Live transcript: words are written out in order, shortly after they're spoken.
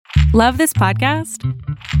Love this podcast?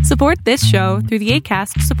 Support this show through the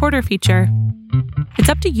Acast supporter feature. It's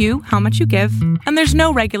up to you how much you give, and there's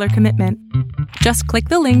no regular commitment. Just click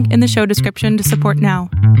the link in the show description to support now.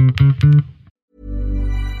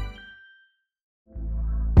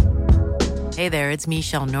 Hey there, it's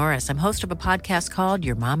Michelle Norris. I'm host of a podcast called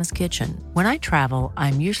Your Mama's Kitchen. When I travel,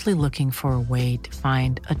 I'm usually looking for a way to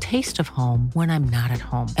find a taste of home when I'm not at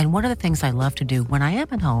home. And one of the things I love to do when I am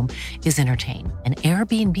at home is entertain. And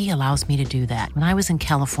Airbnb allows me to do that. When I was in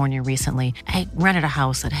California recently, I rented a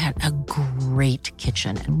house that had a great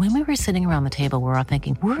kitchen. And when we were sitting around the table, we were all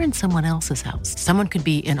thinking, we're in someone else's house. Someone could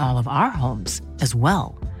be in all of our homes as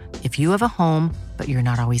well. If you have a home, but you're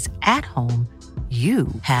not always at home, you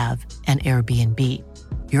have an Airbnb.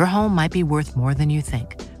 Your home might be worth more than you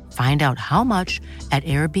think. Find out how much at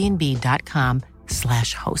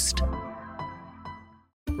airbnb.com/host.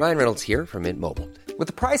 Ryan Reynolds here from Mint Mobile. With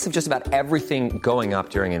the price of just about everything going up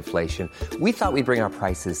during inflation, we thought we'd bring our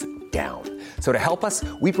prices down. So to help us,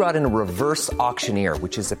 we brought in a reverse auctioneer,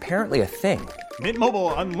 which is apparently a thing. Mint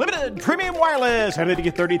Mobile Unlimited Premium Wireless. How to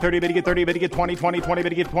get 30, 30, bit to get 30, bit to get 20, 20, 20, bit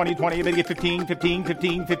to get 20, 20, bit to get 15, 15,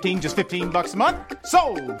 15, 15, just $15 a month?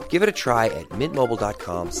 Sold! Give it a try at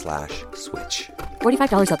mintmobile.com/switch.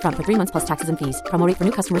 $45 up front for 3 months plus taxes and fees. Promo rate for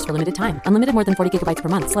new customers for limited time. Unlimited more than 40 gigabytes per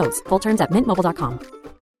month. Slows full terms at mintmobile.com.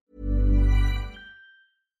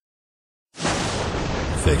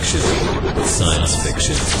 Fiction, science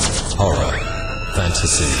fiction, horror,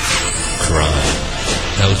 fantasy, crime,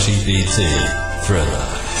 LGBT, thriller.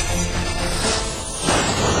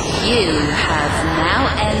 You have now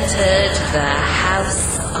entered the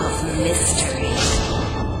House of Mystery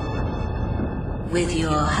with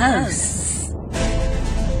your hosts,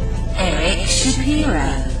 Eric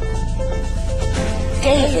Shapiro,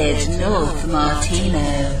 David North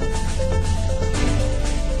Martino,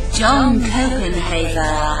 John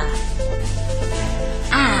Copenhaver,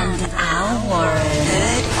 and Al Warren.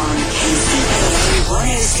 Heard on KCAA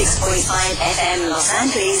 106.5 FM Los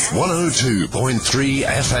Angeles, 102.3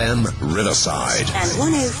 FM Riverside, and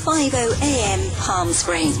 105.0 AM Palm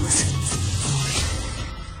Springs.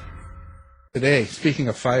 Today, speaking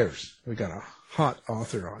of fires, we got a hot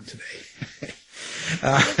author on today.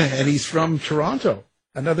 And he's from Toronto,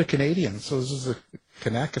 another Canadian. So this is a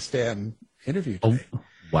Kanakistan interview today. Oh,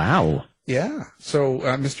 wow. Yeah. So,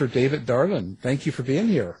 Mr. David Darlin, thank you for being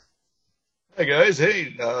here. Hi, guys.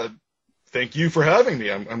 Hey, thank you for having me.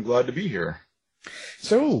 I'm glad to be here.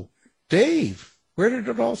 So, Dave, where did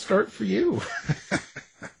it all start for you?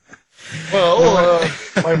 Well,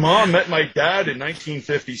 my mom met my dad in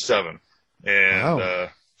 1957. And Wow.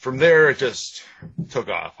 From there, it just took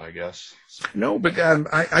off, I guess. No, but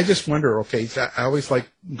I just wonder, okay, so I always like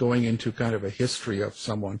going into kind of a history of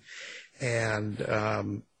someone. And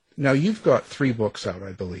now you've got 3 books out,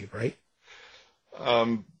 I believe, right?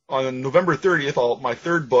 On November 30th, my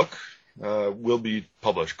third book will be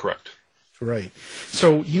published, correct? Right.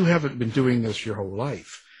 So you haven't been doing this your whole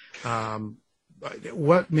life.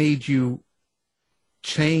 What made you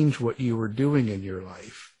change what you were doing in your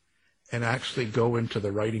life and actually go into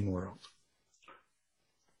the writing world?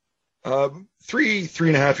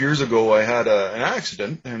 3.5 years ago, I had an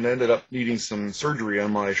accident and ended up needing some surgery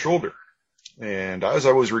on my shoulder. And as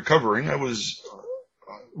I was recovering, I was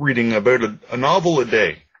reading about a novel a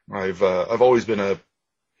day. I've always been a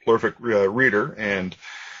prolific reader, and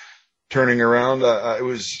turning around, I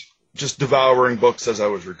was just devouring books as I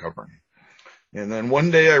was recovering. And then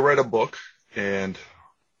one day I read a book, and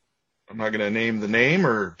I'm not going to name the name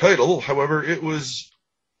or title. However, it was,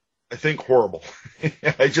 I think, horrible.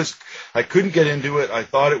 I couldn't get into it. I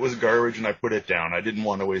thought it was garbage, and I put it down. I didn't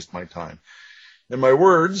want to waste my time. And my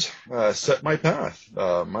words set my path.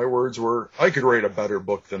 My words were, I could write a better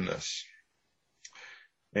book than this.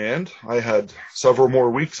 And I had several more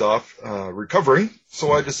weeks off recovering,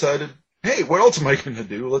 so I decided, hey, what else am I going to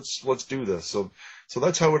do? Let's do this. So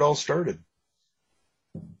that's how it all started.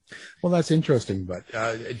 Well, that's interesting, but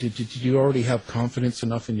did you already have confidence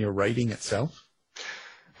enough in your writing itself?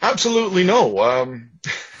 Absolutely no.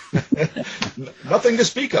 Nothing to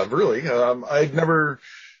speak of, really. I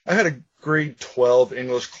had a grade 12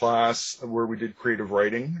 English class where we did creative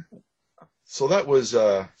writing. So that was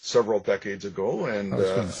several decades ago. And I was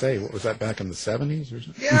going to say, what was that, back in the 70s or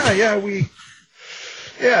something?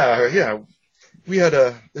 We had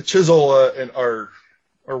a chisel and our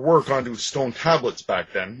work onto stone tablets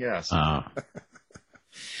back then. Yes. Well,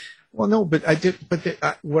 no, but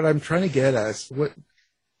what I'm trying to get at is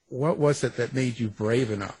what was it that made you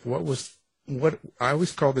brave enough? What I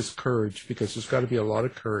always call this courage, because there's got to be a lot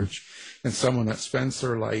of courage in someone that spends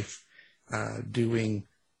their life doing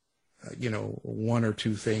one or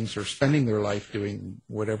two things, or spending their life doing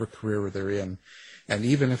whatever career they're in. And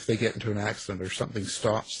even if they get into an accident or something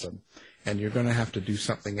stops them, and you're going to have to do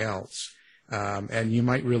something else, and you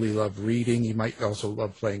might really love reading, you might also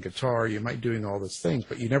love playing guitar, you might doing all these things,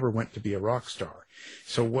 but you never went to be a rock star.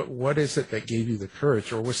 So what is it that gave you the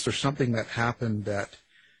courage, or was there something that happened that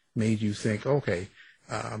made you think, okay,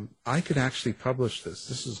 I could actually publish this.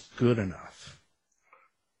 This is good enough?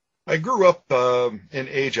 I grew up in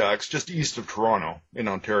Ajax, just east of Toronto in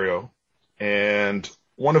Ontario, and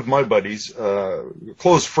one of my buddies, a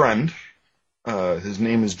close friend, his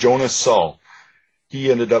name is Jonas Saul.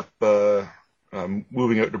 He ended up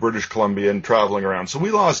moving out to British Columbia and traveling around. So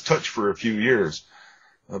we lost touch for a few years,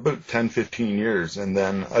 about 10, 15 years. And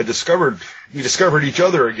then we discovered each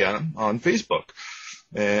other again on Facebook.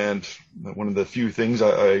 And one of the few things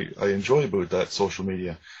I enjoy about that social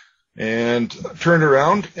media. And I turned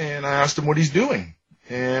around and I asked him what he's doing.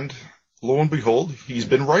 And lo and behold, he's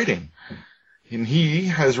been writing. And he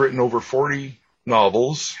has written over 40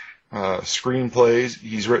 novels, screenplays.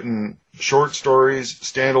 He's written short stories,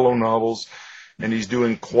 standalone novels, and he's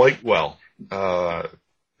doing quite well.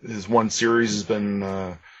 His one series has been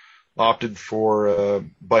opted for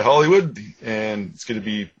by Hollywood, and it's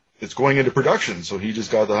going into production. So he just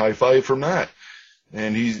got the high five from that.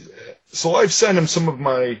 And so I've sent him some of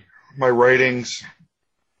my writings,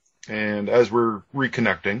 and as we're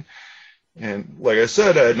reconnecting, and like I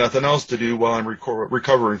said, I had nothing else to do while I'm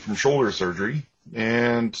recovering from shoulder surgery,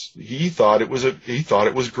 and he thought it was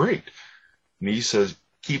great, and he says,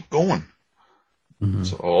 keep going. Mm-hmm.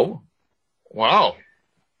 So, wow,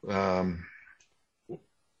 that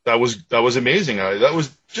was amazing. That was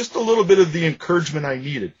just a little bit of the encouragement I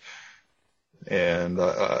needed, and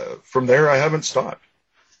from there I haven't stopped.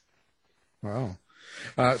 Wow.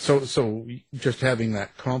 So just having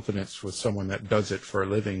that confidence with someone that does it for a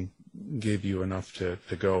living gave you enough to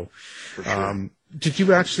go. For sure. Did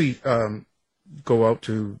you actually go out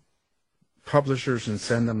to publishers and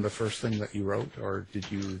send them the first thing that you wrote, or did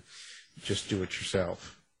you just do it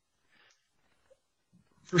yourself?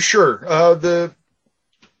 For sure. I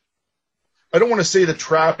don't want to say the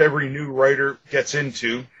trap every new writer gets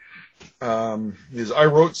into, is I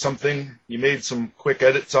wrote something, you made some quick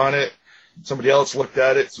edits on it, somebody else looked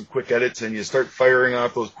at it, some quick edits, and you start firing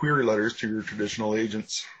off those query letters to your traditional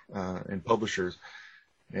agents and publishers.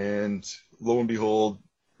 And lo and behold,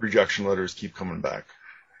 rejection letters keep coming back.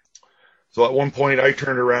 So at one point I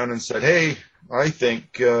turned around and said, hey, I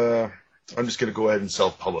think I'm just going to go ahead and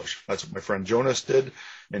self-publish. That's what my friend Jonas did,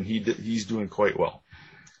 and he's doing quite well.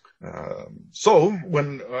 So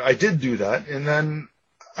when I did do that, and then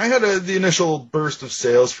I had the initial burst of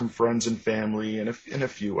sales from friends and family and a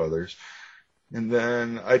few others. And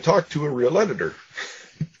then I talked to a real editor.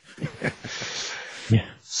 Yeah.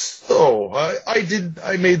 So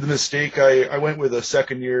I made the mistake. I went with a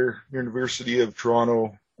second-year University of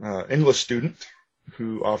Toronto English student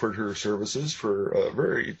who offered her services for a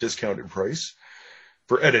very discounted price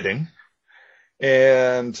for editing.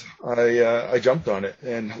 And I jumped on it.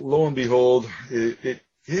 And lo and behold,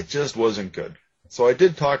 it just wasn't good. So I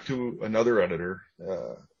did talk to another editor,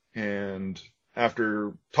 and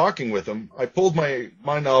after talking with him, I pulled my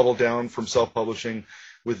novel down from self-publishing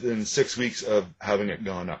within 6 weeks of having it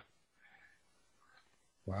gone up.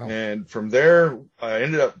 Wow. And from there, I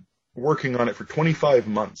ended up working on it for 25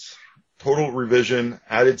 months. Total revision,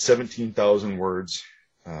 added 17,000 words,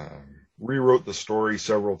 rewrote the story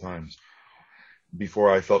several times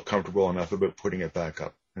before I felt comfortable enough about putting it back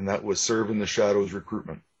up. And that was Serve in the Shadows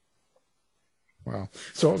Recruitment. Wow.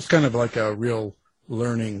 So it's kind of like a real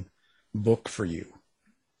learning book for you.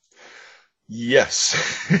 Yes.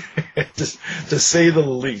 to say the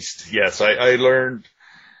least. Yes. I learned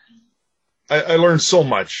so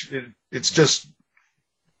much. It's just,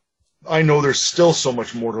 I know there's still so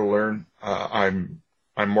much more to learn. I'm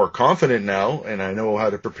more confident now, and I know how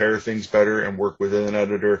to prepare things better and work with an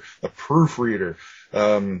editor, a proofreader,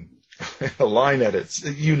 line edits,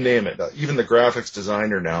 you name it. Even the graphics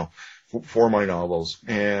designer now for my novels.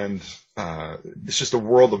 And it's just a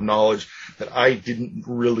world of knowledge that I didn't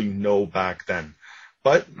really know back then.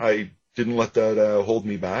 But I didn't let that hold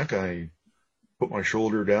me back. I put my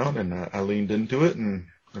shoulder down and I leaned into it and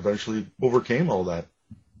eventually overcame all that.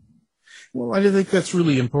 Well, I think that's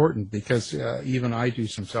really important because even I do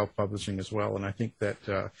some self-publishing as well, and I think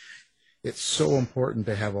that it's so important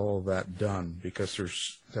to have all of that done because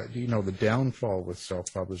there's, the downfall with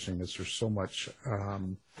self-publishing is there's so much,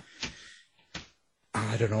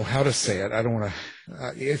 I don't know how to say it. I don't want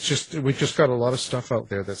to, we've just got a lot of stuff out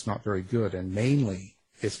there that's not very good, and mainly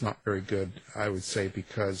it's not very good, I would say,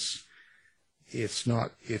 because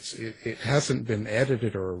it hasn't been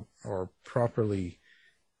edited or properly,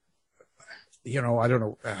 I don't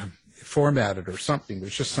know, formatted or something.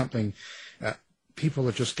 There's just something, people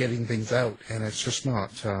are just getting things out, and it's just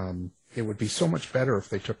not, it would be so much better if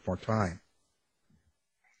they took more time.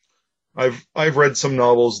 I've read some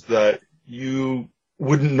novels that you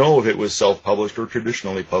wouldn't know if it was self-published or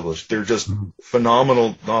traditionally published. They're just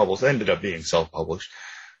phenomenal novels. Ended up being self-published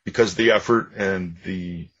because the effort and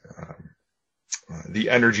the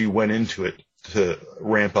energy went into it to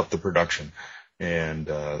ramp up the production, and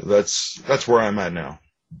that's where I'm at now.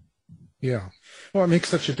 Yeah, well, it makes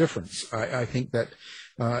such a difference. I think that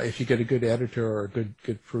if you get a good editor or a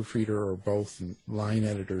good proofreader or both, and line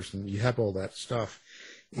editors, and you have all that stuff,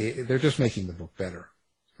 they're just making the book better,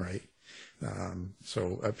 right?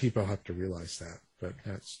 So people have to realize that, but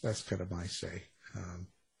that's kind of my say.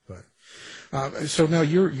 So now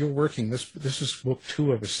you're working. This is book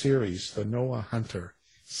 2 of a series, the Noah Hunter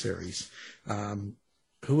series.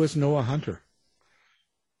 Who is Noah Hunter?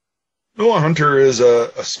 Noah Hunter is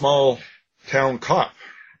a small town cop.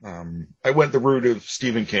 I went the route of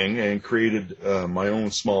Stephen King and created my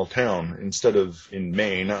own small town. Instead of in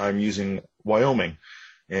Maine, I'm using Wyoming.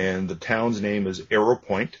 And the town's name is Arrow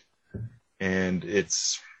Point. And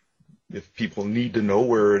it's, if people need to know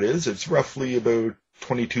where it is, it's roughly about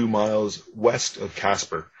 22 miles west of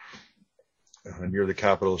Casper, near the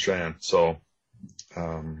capital, Cheyenne. So,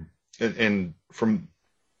 and from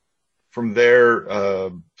there,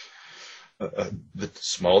 the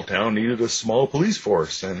small town needed a small police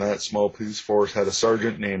force, and that small police force had a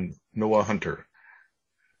sergeant named Noah Hunter.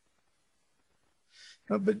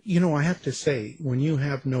 But, I have to say, when you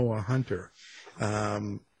have Noah Hunter,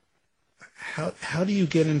 how do you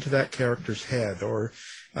get into that character's head? Or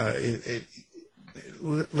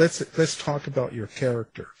let's talk about your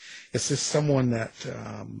character. Is this someone that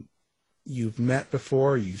you've met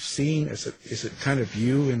before, you've seen? Is it kind of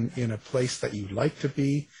you in a place that you'd like to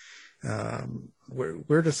be?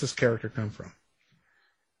 Where does this character come from?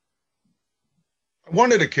 I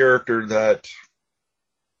wanted a character that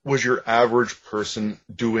was your average person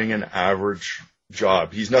doing an average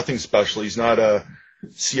job. He's nothing special. He's not a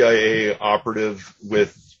CIA operative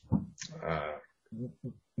with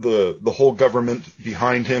the whole government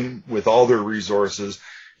behind him with all their resources.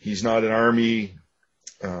 He's not an army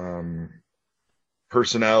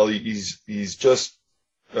personnel. He's just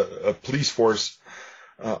a police force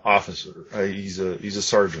officer. He's a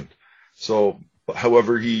sergeant. So,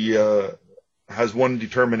 however, he has one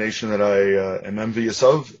determination that I am envious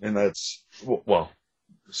of, and that's one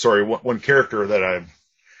character that I'm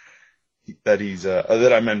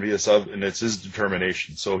envious of, and it's his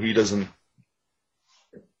determination. So he doesn't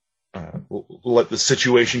let the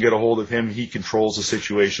situation get a hold of him. He controls the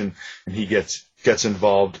situation, and he gets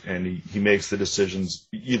involved, and he makes the decisions,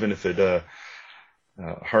 even if it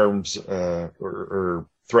harms or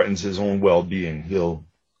threatens his own well-being. He'll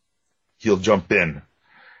jump in.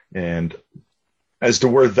 And as to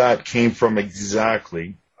where that came from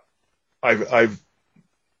exactly, I've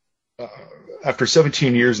after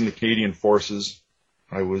 17 years in the Canadian Forces,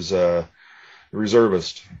 I was a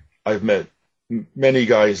reservist. I've met many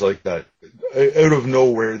guys like that. Out of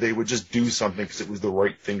nowhere, they would just do something because it was the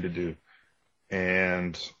right thing to do.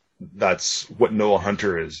 And that's what Noah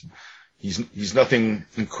Hunter is. He's nothing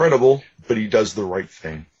incredible, but he does the right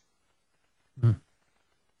thing.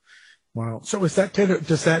 Wow. So is that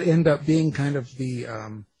does that end up being kind of the,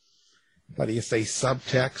 how do you say,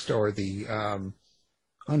 subtext or the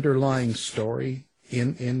underlying story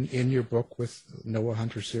in your book with Noah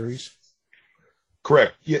Hunter series?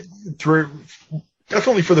 Correct. Yeah,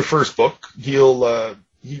 definitely for the first book,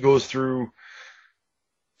 he goes through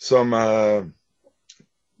some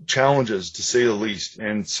challenges, to say the least,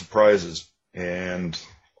 and surprises, and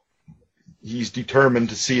he's determined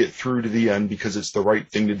to see it through to the end because it's the right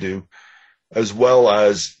thing to do, as well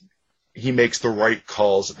as he makes the right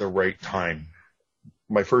calls at the right time.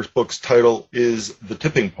 My first book's title is The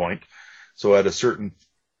Tipping Point. So at a certain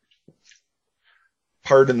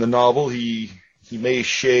part in the novel, he may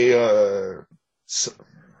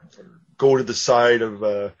go to the side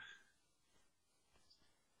of,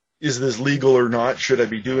 is this legal or not? Should I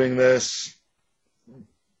be doing this?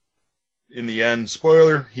 In the end,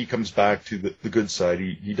 spoiler, he comes back to the good side.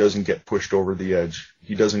 He doesn't get pushed over the edge.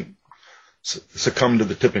 He doesn't succumb to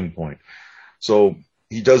the tipping point. So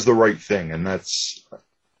he does the right thing, and that's,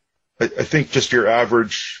 I think, just your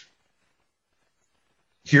average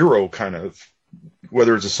hero, kind of,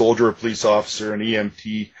 whether it's a soldier, a police officer, an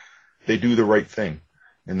EMT, they do the right thing.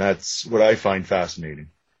 And that's what I find fascinating.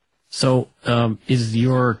 So, is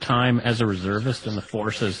your time as a reservist in the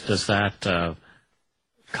forces, does that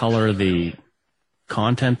color the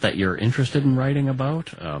content that you're interested in writing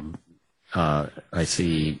about? I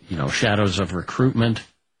see, Shadows of Recruitment,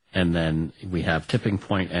 and then we have Tipping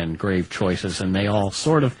Point and Grave Choices, and they all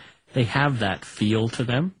they have that feel to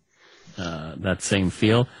them, that same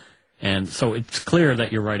feel. And so it's clear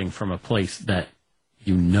that you're writing from a place that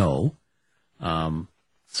you know.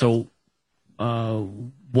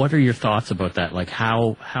 What are your thoughts about that? Like,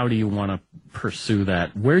 how do you want to pursue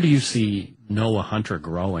that? Where do you see Noah Hunter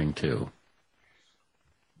growing to?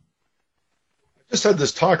 I just had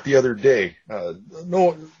this talk the other day.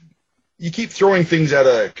 You keep throwing things at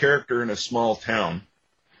a character in a small town,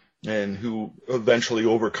 and who eventually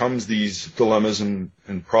overcomes these dilemmas and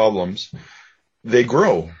problems. They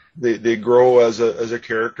grow. They grow as a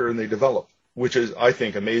character, and they develop, which is, I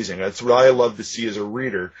think, amazing. That's what I love to see as a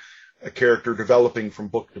reader, a character developing from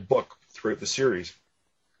book to book throughout the series.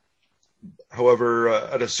 However,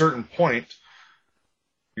 at a certain point,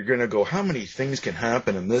 you're going to go, how many things can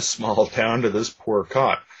happen in this small town to this poor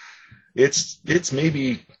cop? It's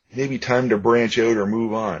maybe time to branch out or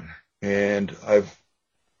move on. And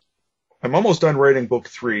I'm almost done writing book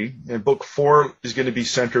 3, and book 4 is going to be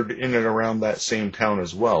centered in and around that same town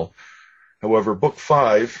as well. However, book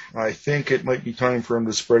 5, I think it might be time for him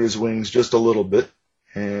to spread his wings just a little bit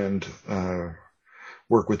and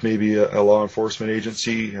work with maybe a law enforcement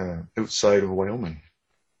agency outside of Wyoming.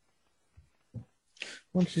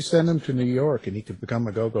 Why don't you send him to New York and he could become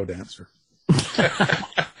a go-go dancer?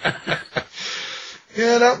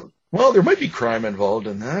 Well, there might be crime involved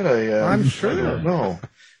in that. I'm sure. I don't know.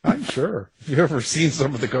 I'm sure. If you've ever seen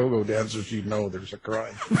some of the go-go dancers, you know there's a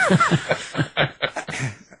crime.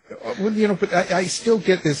 Well, but I still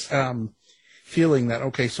get this feeling that,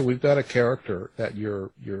 okay, so we've got a character that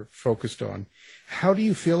you're focused on. How do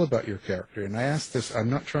you feel about your character? And I ask this, I'm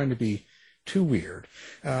not trying to be too weird,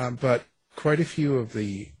 but quite a few of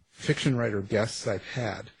the fiction writer guests I've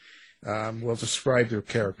had will describe their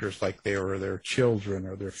characters like they are their children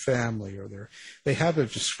or their family, or they have a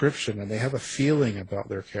description and they have a feeling about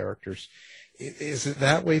their characters. Is it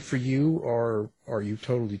that way for you, or are you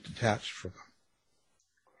totally detached from them?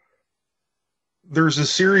 There's a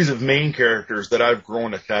series of main characters that I've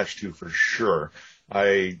grown attached to for sure.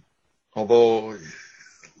 Although a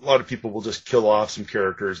lot of people will just kill off some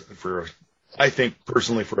characters I think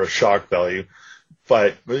personally for a shock value,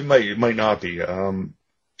 but it might not be.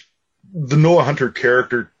 The Noah Hunter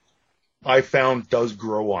character I found does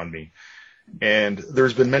grow on me. And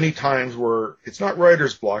there's been many times where it's not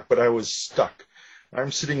writer's block, but I was stuck.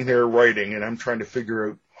 I'm sitting there writing and I'm trying to figure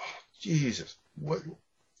out, Jesus,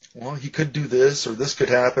 well, he could do this, or this could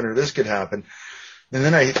happen, or this could happen. And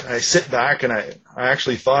then I sit back and I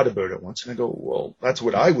actually thought about it once, and I go, well, that's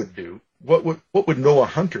what I would do. What would Noah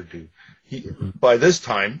Hunter do? By this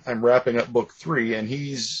time, I'm wrapping up book 3, and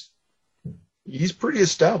he's pretty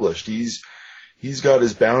established. He's got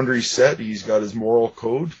his boundaries set. He's got his moral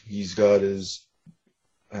code. He's got his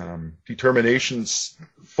determinations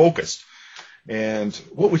focused. And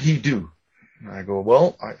what would he do? And I go,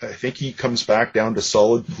 well, I think he comes back down to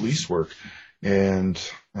solid police work and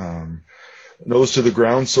nose to the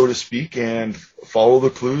ground, so to speak, and follow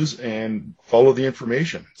the clues and follow the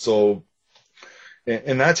information. So,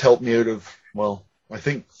 and that's helped me out of, well, I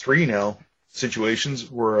think 3 now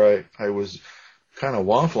situations where I was kind of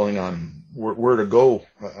waffling on where to go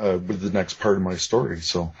with the next part of my story.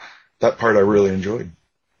 So that part I really enjoyed.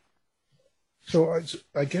 So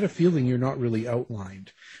I get a feeling you're not really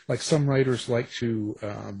outlined. Like some writers like to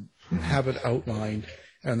have it outlined,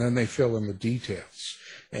 and then they fill in the details.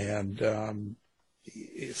 And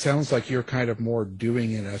it sounds like you're kind of more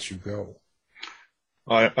doing it as you go.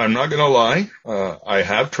 I'm not going to lie. I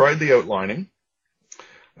have tried the outlining.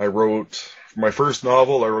 For my first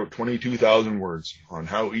novel, I wrote 22,000 words on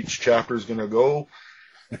how each chapter is going to go.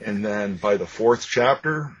 And then by the 4th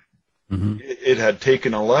chapter, it had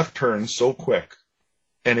taken a left turn so quick,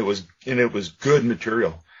 and it was good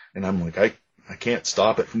material. And I'm like, I can't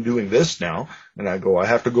stop it from doing this now. And I go, I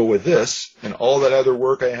have to go with this. And all that other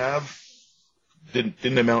work I have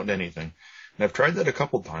didn't amount to anything. And I've tried that a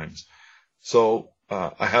couple times. So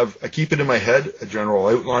I keep it in my head, a general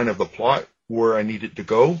outline of the plot, where I need it to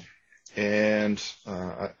go, and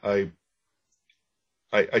I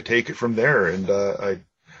take it from there. And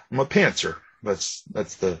I'm a pantser. That's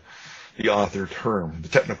the author term, the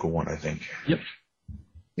technical one, I think. Yep.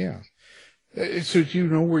 Yeah. So do you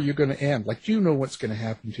know where you're going to end? Like, do you know what's going to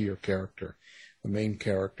happen to your character, the main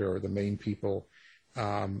character or the main people,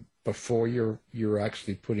 before you're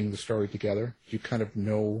actually putting the story together? Do you kind of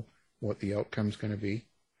know what the outcome's going to be?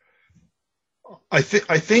 I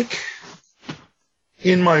think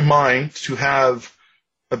in my mind to have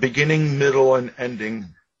a beginning, middle, and ending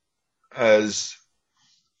as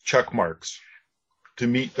check marks to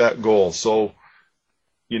meet that goal. So,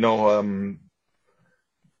 I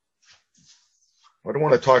don't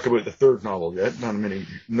want to talk about the third novel yet. Not many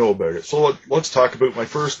know about it. So let's talk about my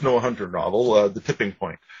first Noah Hunter novel, The Tipping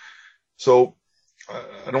Point. So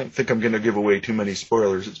I don't think I'm going to give away too many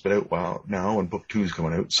spoilers. It's been out now, and book 2 is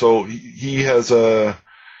coming out. So he has Noah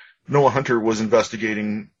Hunter was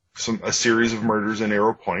investigating a series of murders in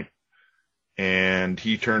Arrow Point, and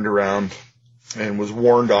he turned around and was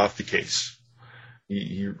warned off the case.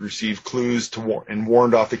 He received clues and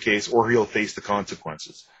warned off the case, or he'll face the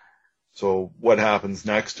consequences. So what happens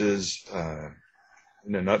next is,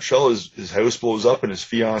 in a nutshell, his house blows up and his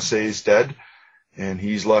fiancée is dead, and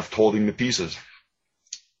he's left holding the pieces.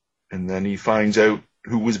 And then he finds out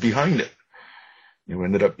who was behind it. It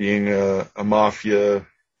ended up being a mafia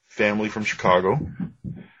family from Chicago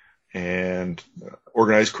and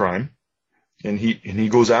organized crime, and he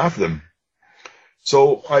goes after them.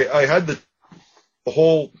 So I had the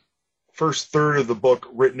whole first third of the book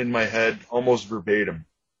written in my head almost verbatim.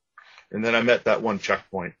 And then I met that one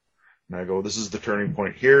checkpoint, and I go, this is the turning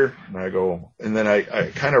point here. And then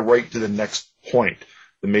I kind of write to the next point,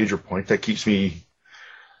 the major point that keeps me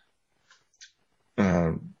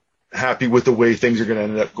happy with the way things are going to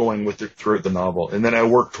end up going throughout the novel. And then I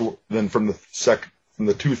work from the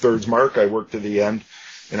 2/3 mark, I work to the end,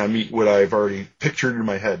 and I meet what I've already pictured in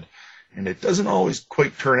my head. And it doesn't always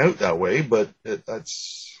quite turn out that way, but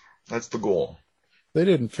that's the goal. They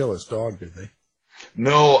didn't kill his dog, did they?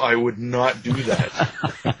 No, I would not do that.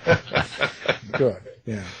 Good.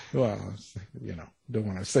 Yeah. Well, I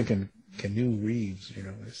was thinking Canoe Reeves,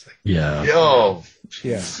 it's like. Yeah. Yo.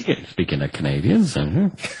 Yeah. Speaking of Canadians,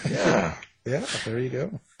 yeah. Yeah, there you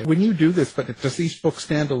go. When you do this, but does each book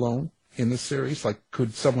stand alone in the series? Like,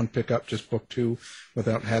 could someone pick up just book 2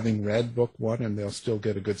 without having read book 1 and they'll still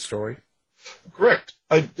get a good story? Correct.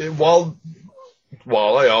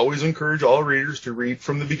 While I always encourage all readers to read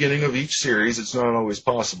from the beginning of each series, it's not always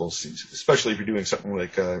possible, especially if you're doing something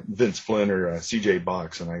like Vince Flynn or C.J.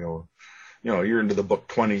 Box, and I go, you're into the book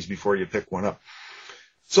 20s before you pick one up.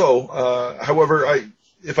 So, however,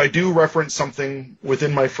 if I do reference something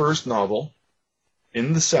within my first novel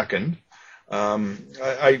in the second,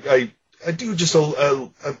 I do just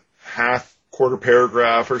a quarter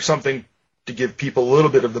paragraph or something to give people a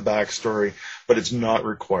little bit of the backstory, but it's not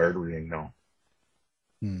required reading, no.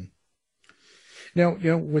 Now,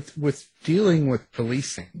 with dealing with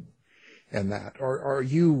policing and that, are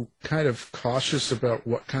you kind of cautious about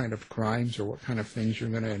what kind of crimes or what kind of things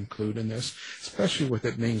you're going to include in this, especially with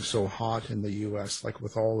it being so hot in the U.S., like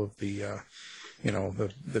with all of the,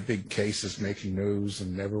 the big cases making news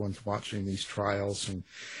and everyone's watching these trials and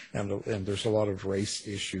there's a lot of race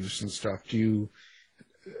issues and stuff.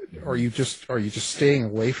 Are you just staying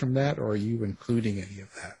away from that, or are you including any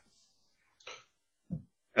of that?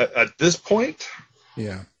 At this point,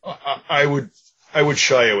 yeah, I would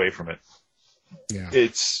shy away from it. Yeah,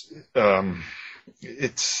 it's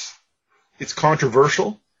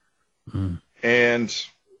controversial, and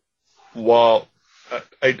while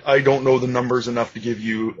I don't know the numbers enough to give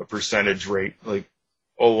you a percentage rate, like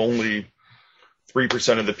only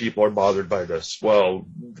 3% of the people are bothered by this. Well,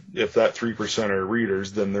 if that 3% are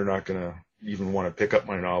readers, then they're not going to even want to pick up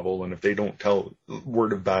my novel, and if they don't tell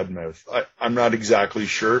word of bad mouth, I'm not exactly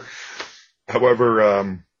sure.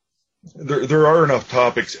 However, there are enough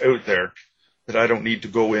topics out there that I don't need to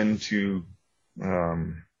go into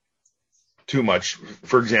too much.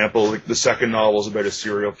 For example, like the second novel is about a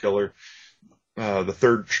serial killer, the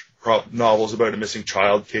third novel is about a missing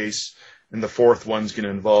child case, and the fourth one's going to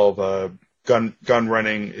involve gun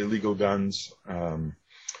running, illegal guns,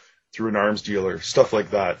 through an arms dealer, stuff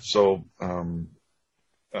like that. So,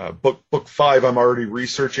 book 5, I'm already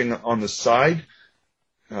researching on the side.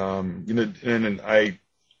 And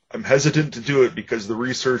I'm hesitant to do it because the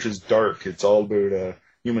research is dark. It's all about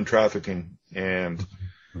human trafficking, and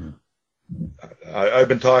I've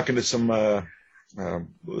been talking to some,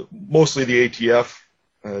 mostly the ATF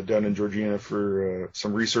down in Georgina for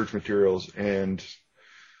some research materials, and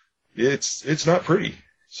it's not pretty.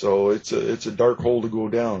 So it's a dark hole to go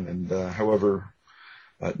down, and however,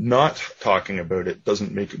 not talking about it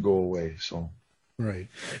doesn't make it go away. So. Right.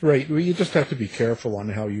 Well, you just have to be careful on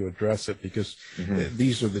how you address it, because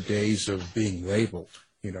these are the days of being labeled.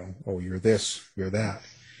 Oh, you're this, you're that,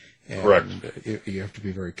 And correct. You have to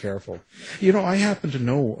be very careful. You know, I happen to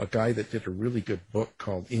know a guy that did a really good book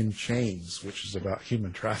called In Chains, which is about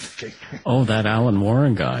human trafficking. Oh, that Alan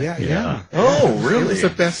Warren guy. Yeah. Oh, really? It was a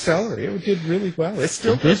bestseller. It did really well. It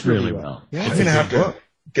still does really well. Yeah, I'm going to have to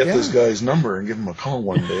get this guy's number and give him a call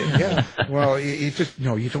one day. Yeah. Well, you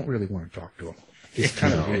don't really want to talk to him. He's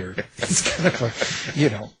kind of weird. He's kind of,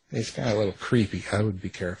 he's kind of a little creepy. I would be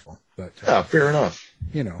careful. But yeah, fair enough.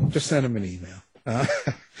 Just send him an email.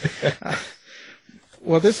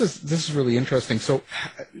 Well, this is really interesting. So,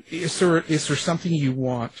 is there something you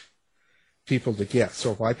want people to get?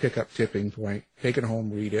 So, if I pick up Tipping Point, take it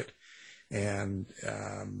home, read it, and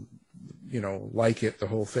like it, the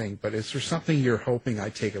whole thing. But is there something you're hoping I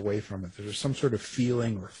take away from it? Is there some sort of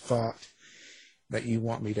feeling or thought that you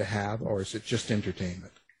want me to have, or is it just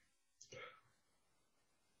entertainment?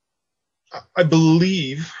 I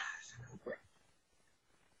believe,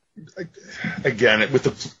 again, with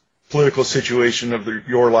the political situation of the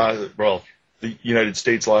United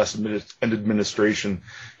States last administration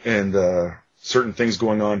and certain things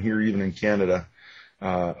going on here, even in Canada,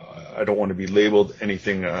 I don't want to be labeled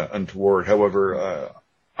anything untoward. However,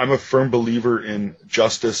 I'm a firm believer in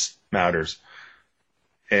justice matters.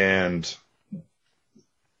 And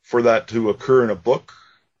for that to occur in a book,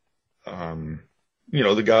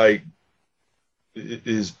 the guy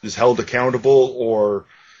is held accountable, or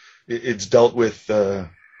it's dealt with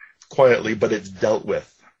quietly, but it's dealt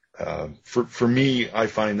with. For me, I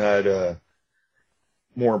find that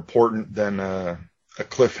more important than a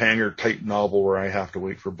cliffhanger type novel where I have to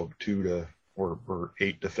wait for book 2 or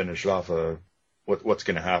 8 to finish off what's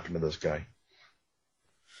going to happen to this guy.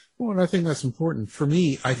 Well, and I think that's important. For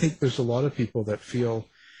me, I think there's a lot of people that feel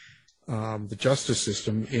the justice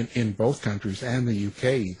system in both countries and the UK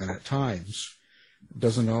even at times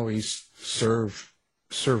doesn't always serve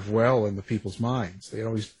well in the people's minds.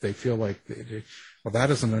 They feel like, well,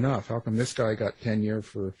 that isn't enough. How come this guy got 10 years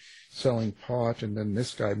for selling pot and then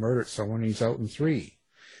this guy murdered someone and he's out in 3?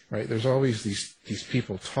 Right? There's always these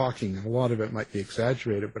people talking, and a lot of it might be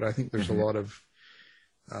exaggerated, but I think there's a lot of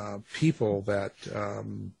people that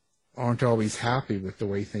aren't always happy with the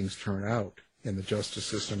way things turn out in the justice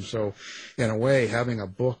system. So in a way, having a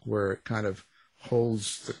book where it kind of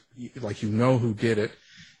holds, who did it,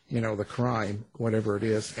 the crime, whatever it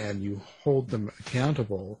is, and you hold them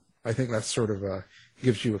accountable, I think that's sort of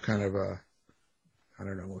gives you a kind of a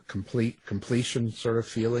completion sort of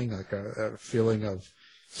feeling, like a feeling of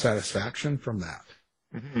satisfaction from that.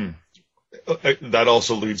 Mm-hmm. That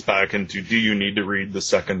also leads back into, do you need to read the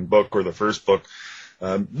second book or the first book?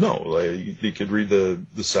 No, you could read the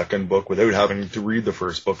second book without having to read the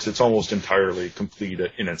first books. It's almost entirely complete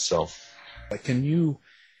in itself. Can you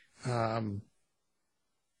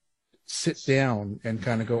sit down and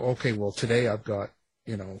kind of go, okay, well, today I've got,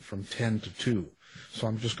 from 10 to 2, so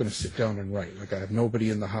I'm just going to sit down and write. Like, I have nobody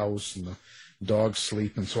in the house and the dog's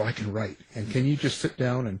sleeping, so I can write. And can you just sit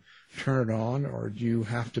down and turn it on, or do you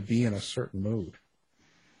have to be in a certain mood?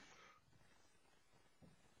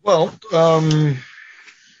 Well,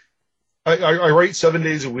 I write 7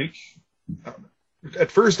 days a week.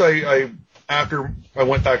 At first, after I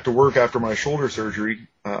went back to work after my shoulder surgery,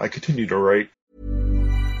 I continued to write.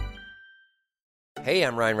 Hey,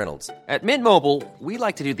 I'm Ryan Reynolds. At Mint Mobile, we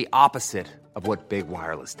like to do the opposite of what Big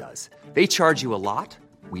Wireless does. They charge you a lot,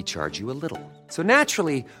 we charge you a little. So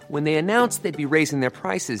naturally, when they announced they'd be raising their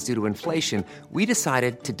prices due to inflation, we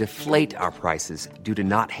decided to deflate our prices due to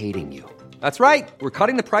not hating you. That's right. We're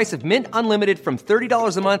cutting the price of Mint Unlimited from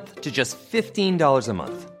 $30 a month to just $15 a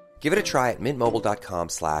month. Give it a try at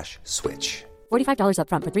mintmobile.com/switch. $45 up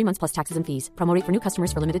front for 3 months plus taxes and fees. Promo rate for new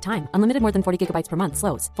customers for limited time. Unlimited more than 40 gigabytes per month.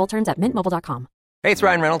 Slows full terms at mintmobile.com. Hey, it's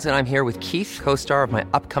Ryan Reynolds, and I'm here with Keith, co-star of my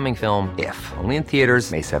upcoming film, If, only in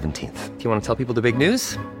theaters May 17th. Do you want to tell people the big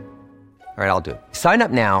news? All right, I'll do it. Sign up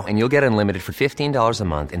now and you'll get unlimited for $15 a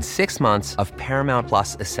month and 6 months of Paramount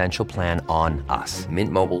Plus Essential Plan on us.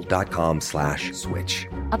 MintMobile.com/switch.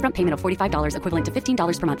 Upfront payment of $45 equivalent to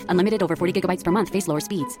 $15 per month. Unlimited over 40 gigabytes per month. Face lower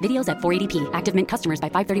speeds. Videos at 480p. Active Mint customers by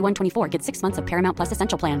 531.24 get 6 months of Paramount Plus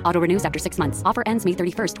Essential Plan. Auto renews after 6 months. Offer ends May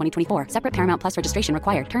 31st, 2024. Separate Paramount Plus registration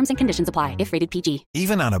required. Terms and conditions apply if rated PG.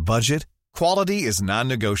 Even on a budget, quality is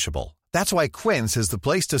non-negotiable. That's why Quince is the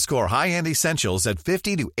place to score high-end essentials at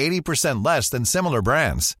 50 to 80% less than similar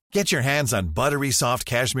brands. Get your hands on buttery soft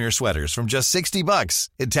cashmere sweaters from just $60,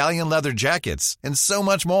 Italian leather jackets, and so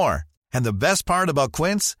much more. And the best part about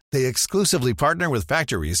Quince, they exclusively partner with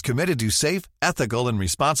factories committed to safe, ethical, and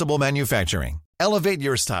responsible manufacturing. Elevate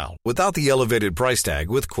your style without the elevated price tag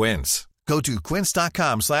with Quince. Go to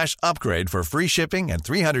quince.com/upgrade for free shipping and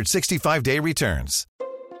 365-day returns.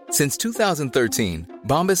 Since 2013,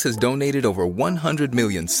 Bombas has donated over 100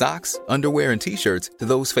 million socks, underwear, and T-shirts to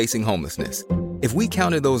those facing homelessness. If we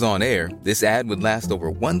counted those on air, this ad would last over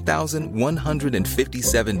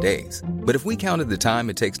 1,157 days. But if we counted the time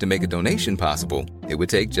it takes to make a donation possible, it would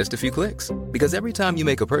take just a few clicks. Because every time you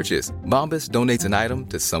make a purchase, Bombas donates an item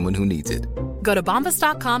to someone who needs it. Go to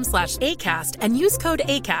bombas.com/ACAST and use code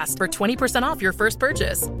ACAST for 20% off your first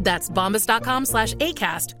purchase. That's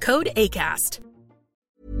bombas.com/ACAST, code ACAST.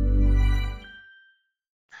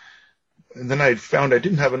 And then I found I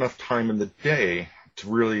didn't have enough time in the day to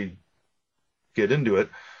really get into it,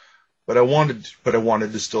 but I wanted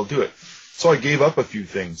to still do it. So I gave up a few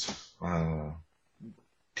things.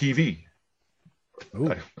 TV.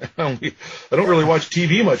 I don't really watch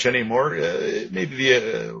TV much anymore. Maybe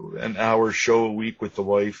an hour show a week with the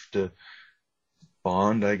wife to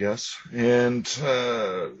bond, I guess. And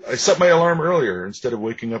I set my alarm earlier. Instead of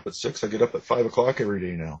waking up at 6, I get up at 5 o'clock every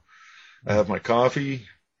day now. I have my coffee.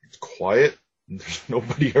 It's quiet. There's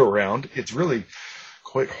nobody around. It's really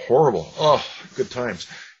quite horrible. Oh, good times.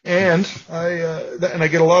 And I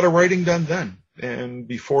get a lot of writing done then. And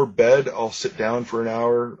before bed, I'll sit down for an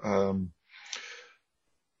hour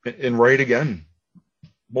and write again.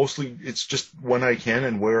 Mostly it's just when I can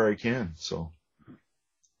and where I can. So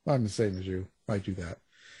I'm the same as you. I do that.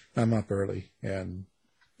 I'm up early and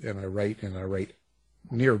I write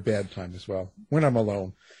near bedtime as well when I'm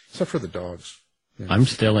alone, except for the dogs. You know. I'm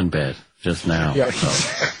still in bed just now. Yeah.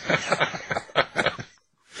 So.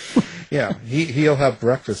 Yeah, he'll have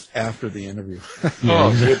breakfast after the interview. Yeah,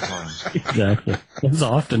 oh, good times. Exactly. It's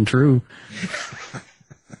often true.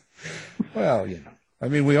 Well, I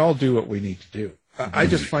mean, we all do what we need to do. I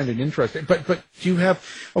just find it interesting. But do you have,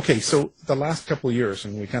 okay, so the last couple of years,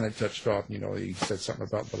 and we kind of touched off, you said something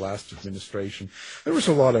about the last administration. There was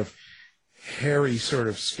a lot of hairy, sort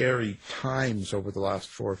of scary times over the last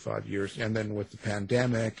 4 or 5 years. And then with the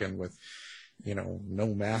pandemic and with, no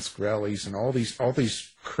mask rallies and all these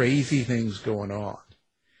crazy things going on.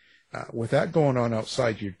 With that going on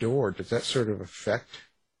outside your door, does that sort of affect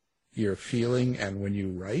your feeling? And when you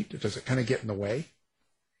write, does it kind of get in the way?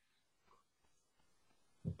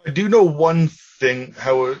 I do know one thing,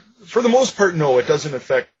 for the most part, no, it doesn't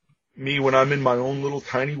affect me when I'm in my own little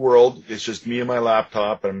tiny world. It's just me and my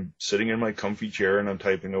laptop. I'm sitting in my comfy chair and I'm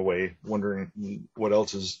typing away, wondering what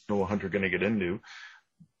else is Noah Hunter going to get into.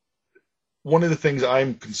 One of the things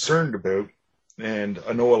I'm concerned about, and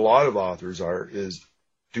I know a lot of authors are, is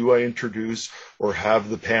do I introduce or have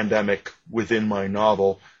the pandemic within my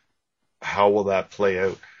novel? How will that play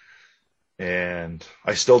out? And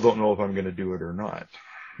I still don't know if I'm going to do it or not.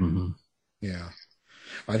 Mm-hmm. Yeah.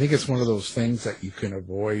 I think it's one of those things that you can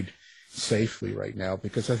avoid safely right now,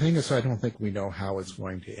 because I don't think we know how it's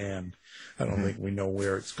going to end. I don't think we know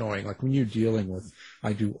where it's going. Like when you're dealing with,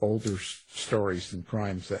 I do older stories and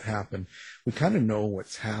crimes that happen, we kind of know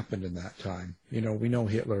what's happened in that time. We know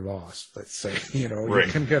Hitler lost, let's say, right.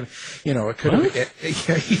 You can get, it could have,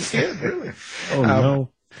 yeah, he did, really. Oh,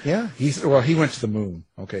 no. Yeah, he went to the moon.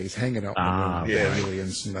 Okay, he's hanging out in the moon with yeah.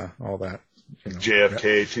 aliens and all that.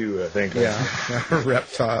 JFK too, I think. Yeah,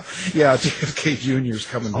 reptile. Yeah, JFK Jr.'s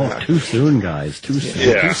coming back. Oh, too soon, guys. Too soon.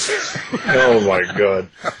 Yeah. Oh my God.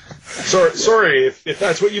 Sorry if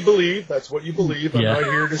that's what you believe. That's what you believe. I'm not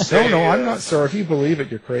here to say. No, I'm not sorry. If you believe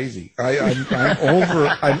it, you're crazy. I'm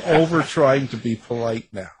over trying to be polite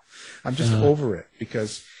now. I'm just over it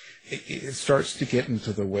because it starts to get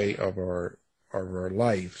into the way of our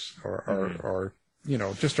lives, our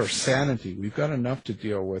just our sanity. We've got enough to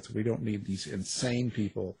deal with. We don't need these insane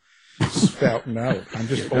people spouting out. I'm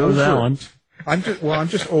just over it. I'm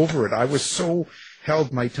just over it. I was so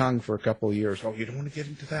held my tongue for a couple of years. Oh, you don't want to get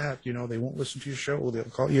into that. They won't listen to your show. They'll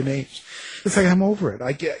call you names. It's like, I'm over it.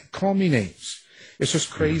 Call me names. It's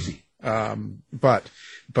just crazy. But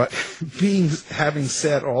having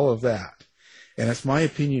said all of that, and it's my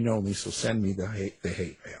opinion only, so send me the hate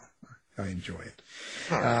mail. I enjoy it.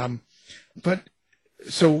 But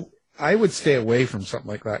so I would stay away from something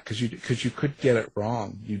like that because you could get it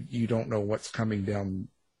wrong. You don't know what's coming down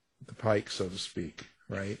the pike, so to speak,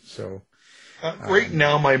 right? So right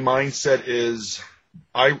now my mindset is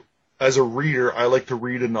as a reader, I like to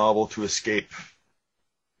read a novel to escape.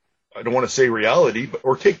 I don't want to say reality,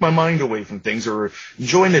 or take my mind away from things, or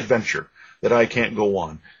enjoy an adventure that I can't go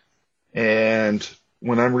on. And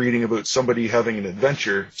when I'm reading about somebody having an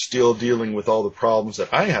adventure, still dealing with all the problems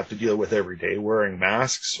that I have to deal with every day, wearing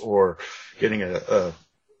masks or getting a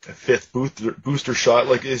fifth booster shot,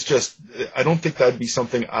 it's just, I don't think that'd be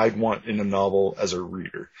something I'd want in a novel as a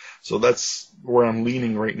reader. So that's where I'm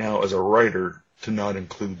leaning right now as a writer, to not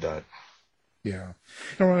include that. Yeah.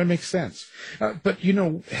 No, that makes sense. But, you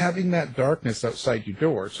know, having that darkness outside your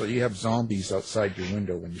door, so you have zombies outside your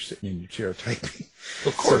window when you're sitting in your chair typing.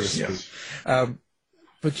 Of course, yes.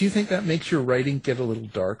 But do you think that makes your writing get a little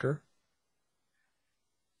darker?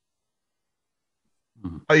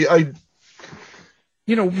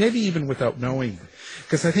 You know, maybe even without knowing,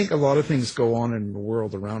 because I think a lot of things go on in the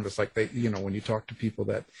world around us. Like when you talk to people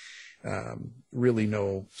that really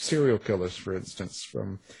know serial killers, for instance,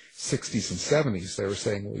 from 60s and 70s, they were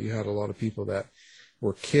saying, well, you had a lot of people that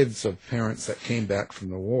were kids of parents that came back from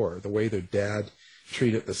the war, the way their dad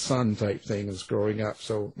treated the son type thing as growing up.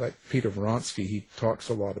 So like Peter Vronsky, he talks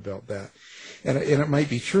a lot about that. And it might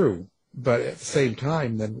be true, but at the same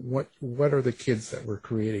time, then what are the kids that we're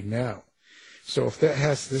creating now? So if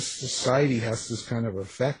this society has this kind of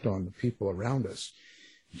effect on the people around us,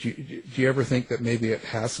 do you ever think that maybe it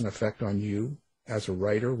has an effect on you as a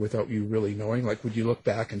writer without you really knowing? Like, would you look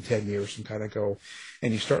back in 10 years and kind of go,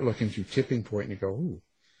 and you start looking through Tipping Point and you go, ooh,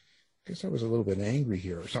 I guess I was a little bit angry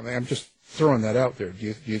here or something. I'm just throwing that out there. Do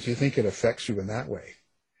you think it affects you in that way?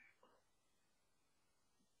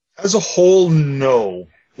 As a whole, no.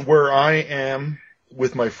 Where I am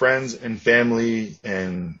with my friends and family,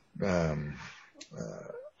 and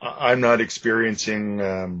I'm not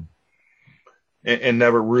experiencing, and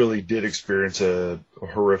never really did experience a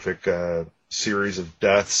horrific series of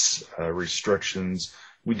deaths, restrictions.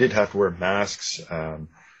 We did have to wear masks.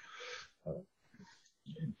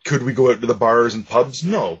 Could we go out to the bars and pubs?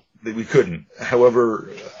 No, we couldn't.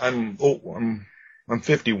 However, I'm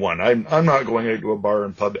 51. I'm not going out to a bar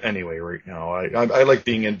and pub anyway right now. I like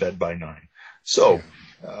being in bed by 9. So,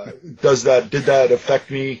 did that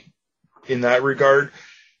affect me in that regard?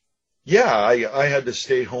 Yeah, I had to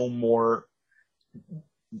stay home more.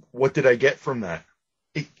 What did I get from that?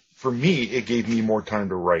 For me, it gave me more time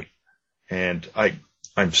to write, and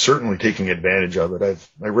I'm certainly taking advantage of it.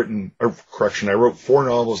 I wrote 4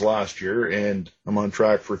 novels last year, and I'm on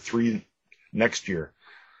track for 3 next year.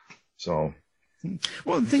 So,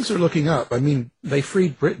 well, things are looking up. I mean, they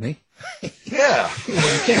freed Brittany. Yeah,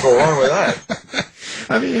 well, you can't go wrong with that.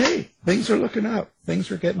 I mean, hey, things are looking up.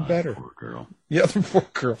 Things are getting better. Poor girl. Yeah, the poor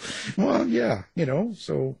girl. Well, yeah,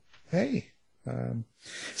 so hey.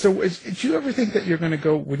 So do you ever think that you're going to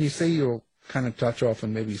go, when you say you'll kind of touch off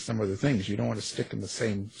on maybe some other things, you don't want to stick in the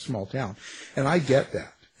same small town? And I get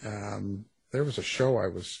that. There was a show I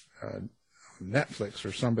was on Netflix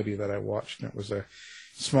or somebody that I watched, and it was a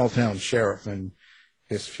small town sheriff, and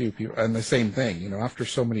his few people, and the same thing, after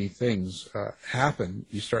so many things happen,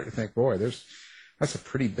 you start to think, boy, that's a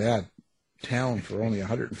pretty bad town for only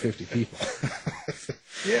 150 people.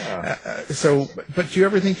 Yeah. But do you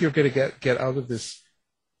ever think you're going to get out of this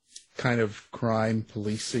kind of crime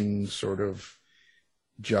policing sort of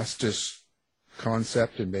justice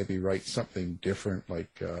concept and maybe write something different,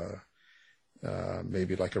 like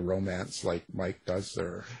maybe like a romance like Mike does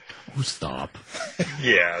there? Oh, stop.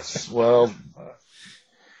 Yes. Well,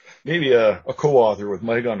 maybe a co-author with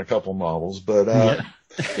Mike on a couple novels, but I'll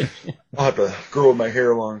have to grow my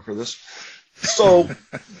hair long for this. So,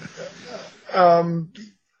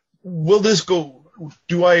 will this go?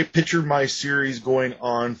 Do I picture my series going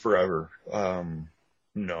on forever?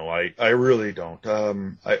 No, I really don't.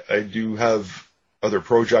 I do have other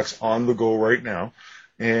projects on the go right now,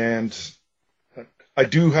 and I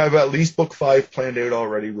do have at least book 5 planned out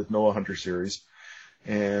already with Noah Hunter series,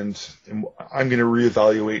 and I'm going to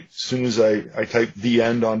reevaluate as soon as I type the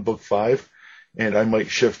end on book 5, and I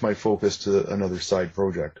might shift my focus to another side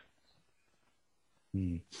project.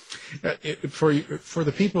 For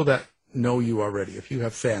the people that know you already, if you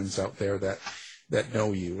have fans out there that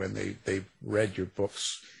know you and they've read your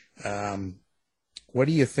books, what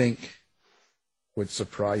do you think would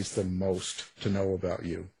surprise them most to know about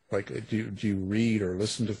you? Like, do you read or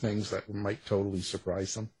listen to things that might totally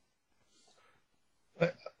surprise them?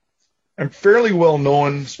 I'm fairly well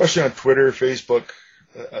known, especially on Twitter, Facebook,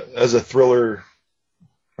 as a thriller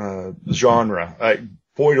genre.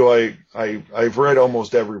 I've read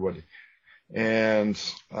almost everybody, and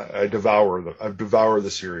I've devoured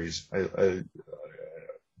the series.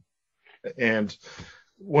 And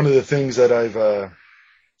one of the things that I've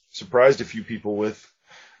surprised a few people with,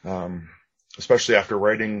 especially after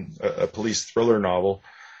writing a police thriller novel,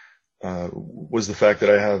 was the fact that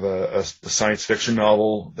I have a science fiction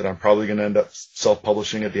novel that I'm probably going to end up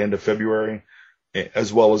self-publishing at the end of February,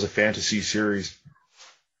 as well as a fantasy series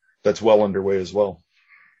that's well underway as well.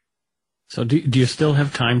 So do you still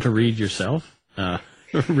have time to read yourself?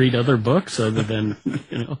 Read other books other than,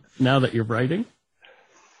 now that you're writing?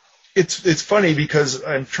 It's funny because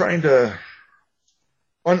I'm trying to,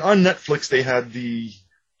 on Netflix they had the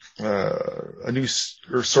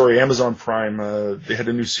Amazon Prime, they had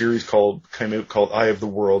a new series came out called Eye of the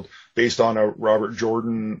World, based on a Robert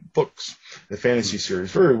Jordan books, the fantasy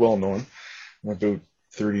series, very well known. About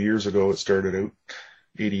 30 years ago it started out,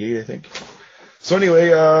 88 I think. So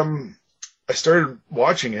anyway, I started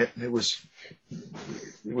watching it, and it was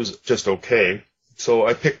just okay. So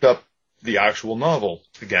I picked up the actual novel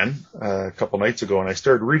again a couple nights ago, and I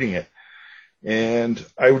started reading it. And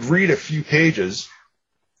I would read a few pages,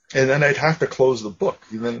 and then I'd have to close the book.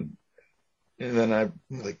 And then I'm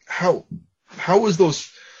like, how was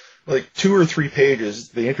those like 2 or 3 pages?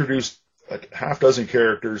 They introduced like half dozen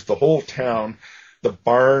characters, the whole town, the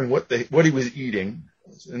barn, what he was eating.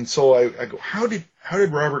 And so I go, how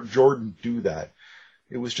did Robert Jordan do that?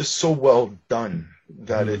 It was just so well done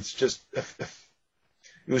that it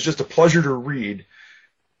was just a pleasure to read.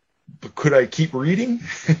 But could I keep reading?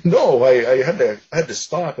 No, I had to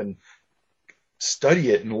stop and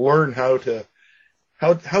study it and learn how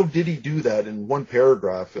did he do that in one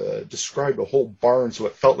paragraph, describe a whole barn so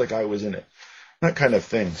it felt like I was in it, that kind of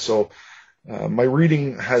thing. So my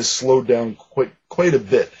reading has slowed down quite a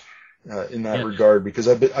bit in that regard, because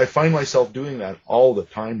I find myself doing that all the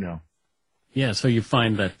time now. Yeah, so you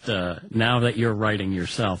find that now that you're writing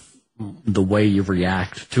yourself, the way you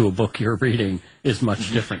react to a book you're reading is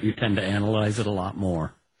much different. You tend to analyze it a lot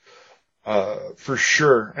more. For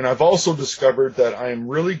sure. And I've also discovered that I am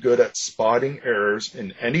really good at spotting errors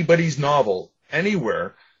in anybody's novel,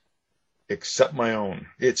 anywhere, except my own.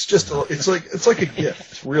 It's just, it's like a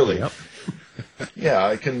gift, really. Yep. Yeah,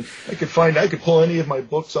 I could pull any of my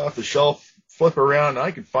books off the shelf, flip around, and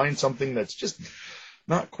I could find something that's just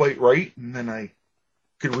not quite right, and then I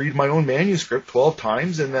could read my own manuscript 12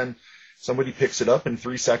 times, and then somebody picks it up in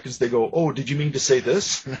 3 seconds. They go, "Oh, did you mean to say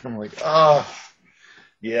this?" And I'm like,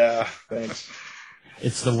 yeah, thanks.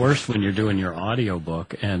 It's the worst when you're doing your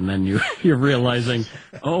audiobook, and then you're realizing,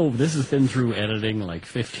 oh, this has been through editing like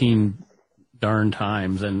 15 darn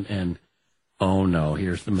times, and oh no,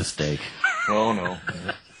 here's the mistake. Oh no.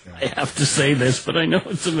 I have to say this, but I know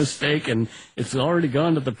it's a mistake, and it's already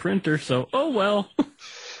gone to the printer, so oh well.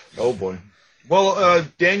 Oh boy. Well,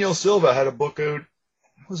 Daniel Silva had a book out,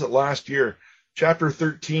 what was it, last year? Chapter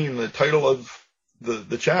 13, the title of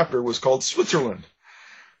the chapter was called Switzerland.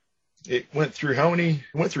 It went through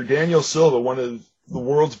Daniel Silva, one of the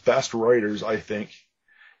world's best writers, I think.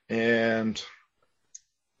 And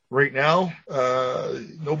right now,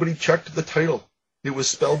 nobody checked the title. It was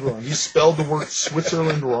spelled wrong. He spelled the word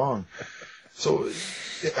Switzerland wrong. So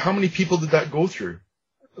how many people did that go through?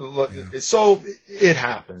 So it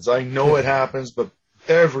happens. I know it happens, but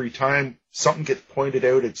every time something gets pointed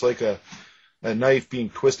out, it's like a knife being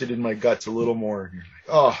twisted in my guts a little more. You're like,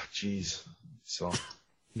 oh, geez. So.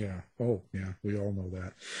 Yeah. Oh, yeah. We all know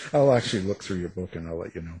that. I'll actually look through your book and I'll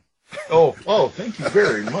let you know. Oh, thank you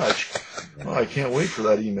very much. Oh, I can't wait for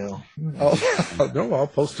that email. No, I'll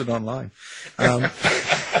post it online.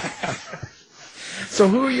 So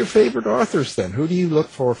who are your favorite authors then? Who do you look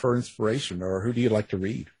for inspiration, or who do you like to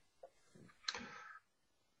read?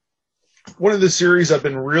 One of the series I've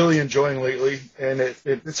been really enjoying lately, and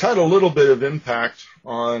it's had a little bit of impact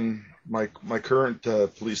on my current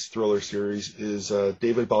police thriller series, is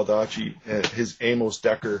David Baldacci, his Amos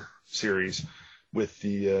Decker series with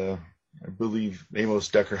the, I believe Amos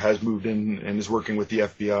Decker has moved in and is working with the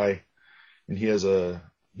FBI, and he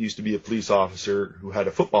used to be a police officer who had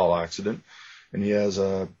a football accident, and he has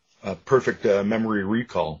a perfect memory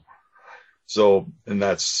recall. So, and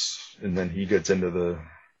then he gets into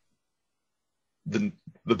the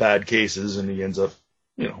bad cases, and he ends up,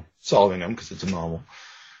 solving them because it's a novel.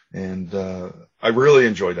 And I really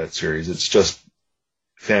enjoyed that series. It's just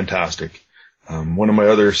fantastic. One of my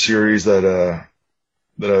other series it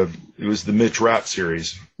was the Mitch Rapp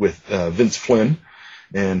series with Vince Flynn,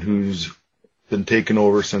 and who's been taken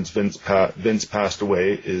over since Vince passed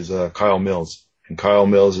away, is Kyle Mills. And Kyle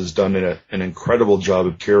Mills has done an incredible job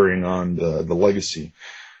of carrying on the legacy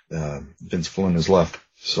Vince Flynn has left.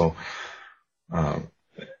 So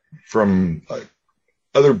from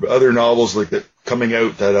other novels like that coming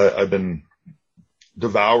out that I've been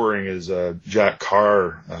devouring is Jack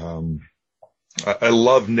Carr. I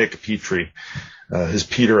love Nick Petrie. His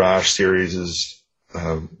Peter Ash series is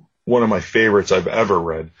one of my favorites I've ever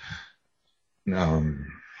read. But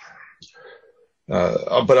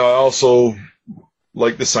I also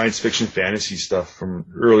like the science fiction fantasy stuff from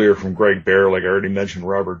Greg Bear, like I already mentioned,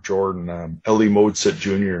 Robert Jordan, L.E. Modesitt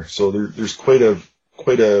Jr. So there's quite a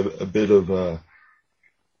bit of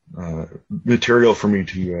material for me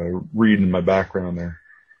to read in my background there.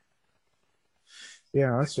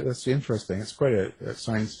 Yeah, that's interesting. It's quite a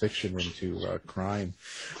science fiction into crime.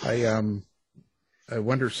 I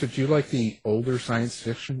wonder, so do you like the older science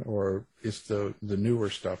fiction, or is the newer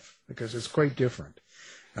stuff? Because it's quite different.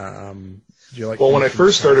 Do you like? Well, when I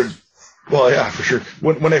first started, well, yeah, for sure.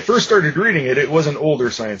 When I first started reading it, it wasn't older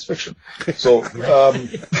science fiction. So,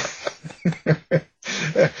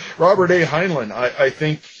 Robert A. Heinlein, I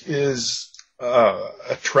think, is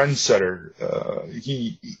a trendsetter.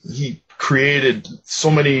 He created so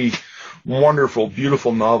many wonderful,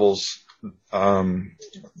 beautiful novels.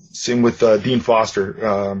 Same with Dean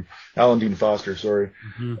Foster, Alan Dean Foster. Sorry.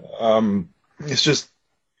 Mm-hmm. It's just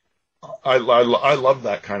I love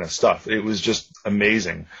that kind of stuff. It was just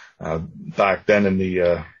amazing back then in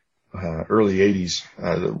the early '80s.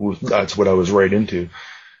 That's what I was right into.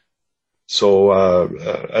 So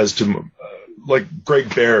as to like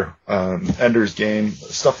Greg Bear, Ender's Game,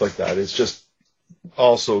 stuff like that, it's just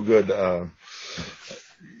also good.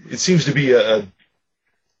 It seems to be I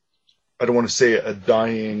don't want to say a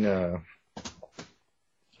dying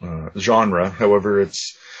genre. However,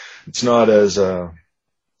 it's not as I'm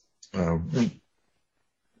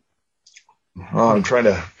trying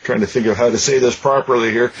to think of how to say this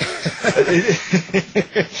properly here.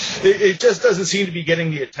 It just doesn't seem to be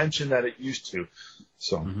getting the attention that it used to.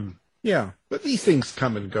 So yeah, but these things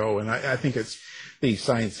come and go, and I think it's the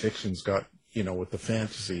science fiction's got, with the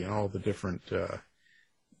fantasy and all the different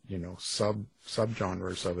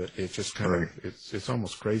subgenres of it. It's just kind of it's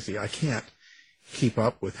almost crazy. I can't keep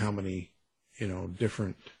up with how many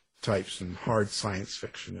different types and hard science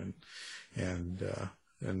fiction and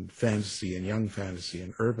fantasy and young fantasy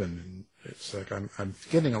and urban, and it's like I'm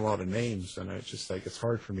getting a lot of names, and it's just like it's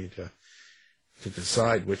hard for me to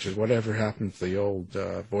decide which is whatever happened to the old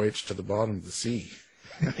Voyage to the Bottom of the Sea.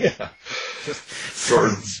 Yeah.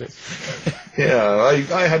 Yeah,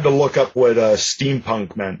 I had to look up what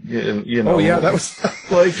steampunk meant. Oh yeah, that was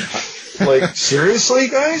like seriously,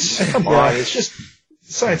 guys? Come on, it's just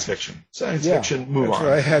science fiction. Science fiction. Move on.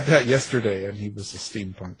 I had that yesterday, and he was a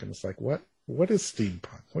steampunk, and it's like, what is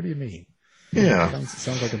steampunk? What do you mean? Yeah, it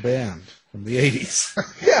sounds like a band from the '80s.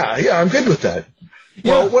 yeah, I'm good with that.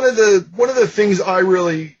 Well, one of the things I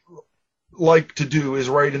really like to do is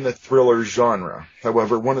write in the thriller genre.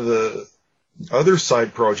 However, one of the other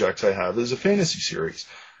side projects I have is a fantasy series.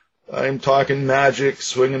 I'm talking magic,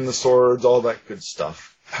 swinging the swords, all that good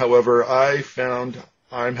stuff. However, I found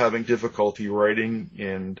I'm having difficulty writing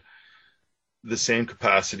in the same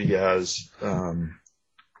capacity as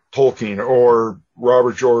Tolkien or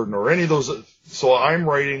Robert Jordan or any of those. So I'm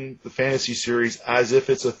writing the fantasy series as if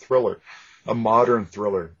it's a thriller, a modern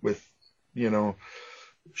thriller with,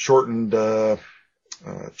 shortened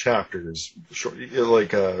chapters,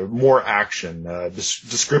 more action,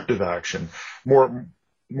 descriptive action,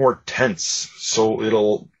 more tense. So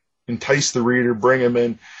it'll entice the reader, bring him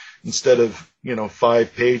in, instead of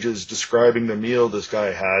 5 pages describing the meal this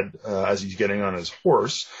guy had as he's getting on his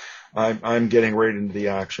horse. I'm getting right into the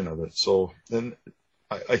action of it. So then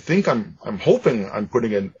I think I'm hoping I'm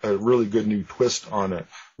putting a really good new twist on it,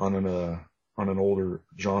 on an older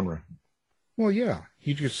genre. Well, yeah.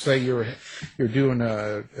 You just say you're doing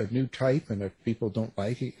a new type, and if people don't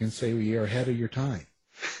like it, you can say you're ahead of your time.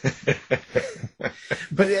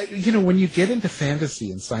 But when you get into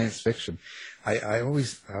fantasy and science fiction, I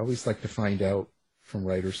always like to find out from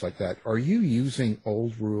writers like that, are you using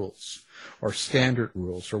old rules or standard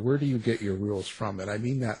rules, or where do you get your rules from? And I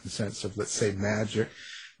mean that in the sense of, let's say, magic,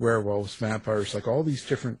 werewolves, vampires, like all these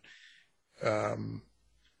different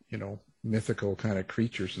mythical kind of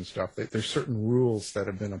creatures and stuff. There's certain rules that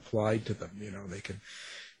have been applied to them. They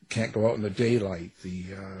can't go out in the daylight,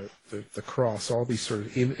 the cross, all these sort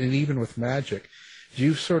of, and even with magic, do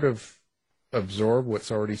you sort of absorb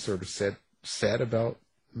what's already sort of said about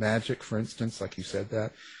magic, for instance, like you said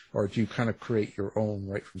that, or do you kind of create your own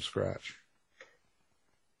right from scratch?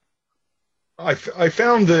 I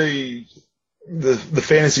found the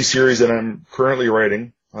fantasy series that I'm currently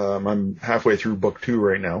writing, I'm halfway through book 2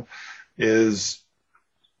 right now, is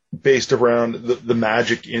based around the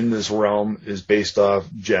magic in this realm is based off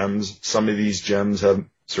gems. Some of these gems have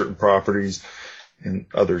certain properties, and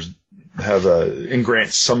others have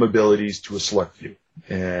grant some abilities to a select few.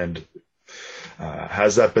 And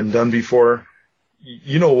has that been done before?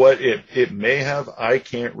 You know what? It may have. I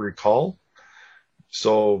can't recall.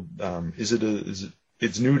 So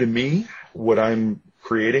it's new to me what I'm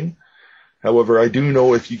creating. However, I do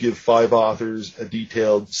know if you give 5 authors a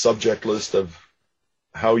detailed subject list of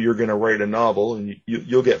how you're going to write a novel, and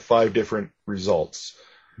you'll get 5 different results.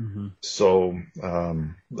 Mm-hmm. So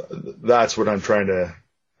that's what I'm trying to,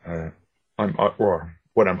 or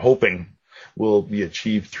what I'm hoping will be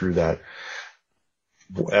achieved through that.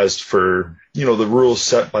 As for, the rules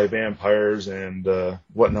set by vampires and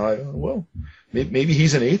whatnot, well, maybe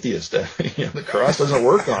he's an atheist. The cross doesn't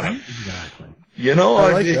work on him. Exactly. I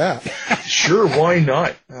like that. Sure, why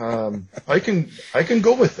not? I can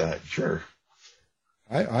go with that. Sure.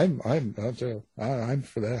 I'm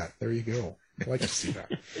for that. There you go. I'd like to see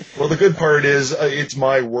that. Well, the good part is it's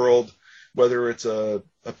my world, whether it's a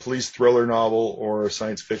police thriller novel or a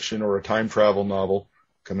science fiction or a time travel novel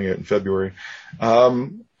coming out in February.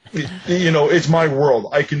 It's my world.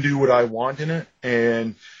 I can do what I want in it,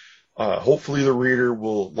 and hopefully the reader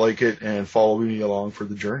will like it and follow me along for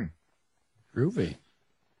the journey. Groovy.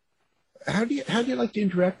 How do you like to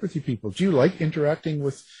interact with your people? Do you like interacting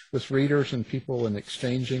with readers and people and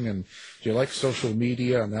exchanging? And do you like social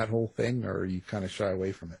media and that whole thing, or are you kind of shy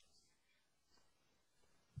away from it?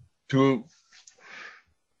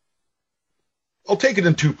 I'll take it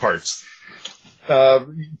in two parts.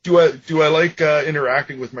 Do I like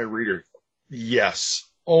interacting with my reader? Yes.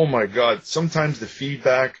 Oh my God. Sometimes the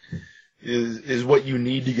feedback is what you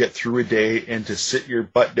need to get through a day and to sit your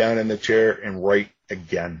butt down in the chair and write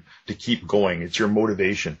again, to keep going. It's your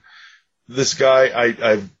motivation. This guy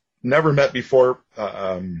I've never met before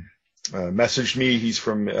messaged me. He's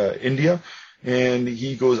from India, and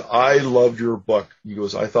he goes, I loved your book. He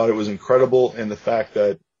goes, I thought it was incredible, and the fact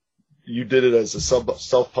that you did it as a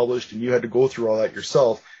self-published and you had to go through all that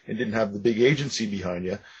yourself and didn't have the big agency behind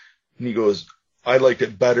you. And he goes, I liked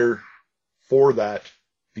it better for that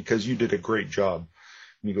because you did a great job.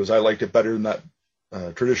 And he goes, I liked it better than that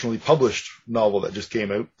traditionally published novel that just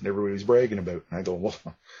came out and everybody was bragging about. And I go, well,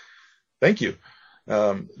 thank you.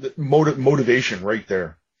 The motivation right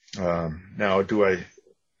there. Now,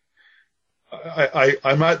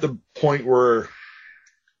 I'm at the point where,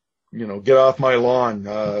 get off my lawn.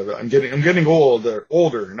 I'm getting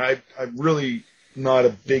older, and I'm really not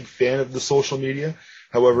a big fan of the social media.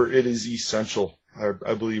 However, it is essential,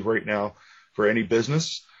 I believe, right now for any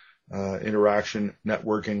business, interaction,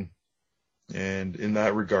 networking. And in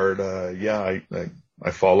that regard, I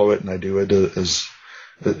follow it and I do it as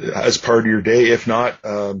part of your day. If not,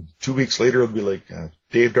 2 weeks later, it'll be like,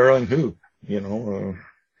 Dave Darling, who,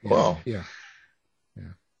 wow. Yeah.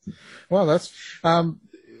 Well, that's,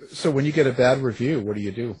 so when you get a bad review, what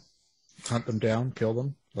do? Hunt them down, kill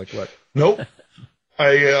them? Like what? Nope.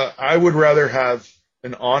 I would rather have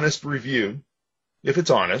an honest review. If it's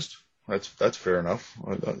honest, that's fair enough.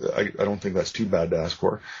 I don't think that's too bad to ask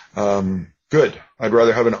for. Good. I'd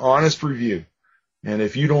rather have an honest review. And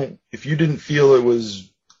if you didn't feel it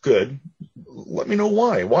was good, let me know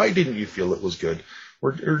why. Why didn't you feel it was good?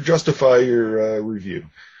 Or justify your review.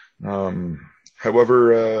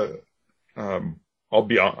 However, I'm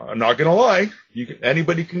not going to lie.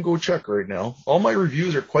 Anybody can go check right now. All my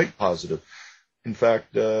reviews are quite positive. In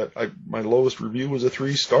fact, my lowest review was a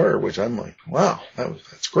 3-star, which I'm like, wow,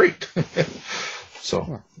 that's great.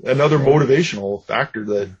 So another motivational factor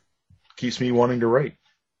that keeps me wanting to write.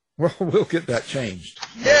 Well, we'll get that changed.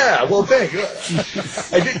 Yeah, well, thank you.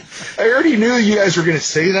 I already knew you guys were going to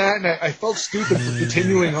say that, and I felt stupid for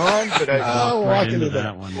continuing on, but I'll walk into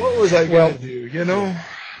that one. What was I going to do,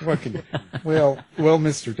 What can you do? Well,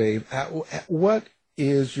 Mr. Dave, what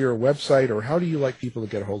is your website, or how do you like people to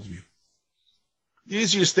get a hold of you? The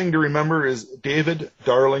easiest thing to remember is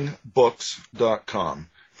daviddarlingbooks.com.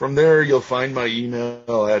 From there, you'll find my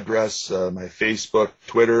email address, my Facebook,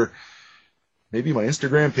 Twitter, maybe my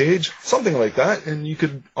Instagram page, something like that, and you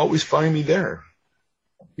could always find me there.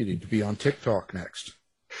 You need to be on TikTok next.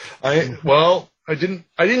 I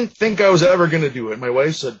didn't think I was ever going to do it. My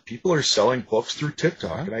wife said, people are selling books through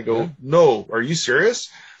TikTok. And I go, no, are you serious?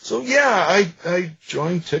 So, yeah, I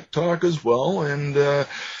joined TikTok as well. And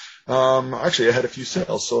actually, I had a few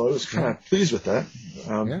sales, so I was kind of pleased with that.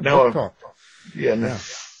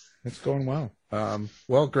 It's going well.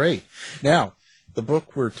 Well, great. Now, the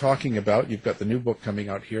book we're talking about, you've got the new book coming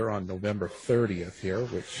out here on November 30th here,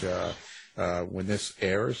 which when this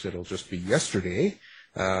airs, it'll just be yesterday.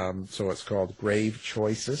 So it's called Grave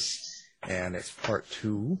Choices, and it's part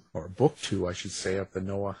 2, or book 2, I should say, of the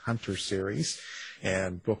Noah Hunter series.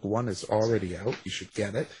 And book 1 is already out. You should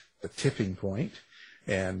get it, The Tipping Point.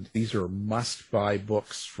 And these are must-buy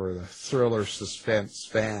books for the thriller suspense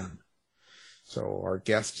fan. So our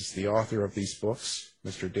guest is the author of these books,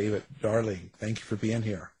 Mr. David Darling. Thank you for being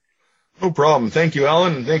here. No problem. Thank you,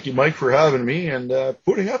 Alan, and thank you, Mike, for having me and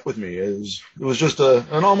putting up with me. It was just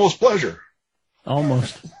an almost pleasure.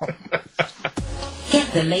 Almost.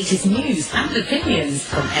 Get the latest news and opinions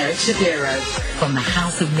from Eric Shapiro from the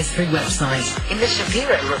House of Mystery website in the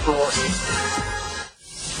Shapiro Report.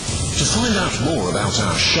 To find out more about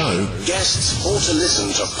our show, guests, or to listen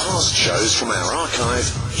to past shows from our archive,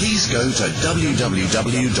 please go to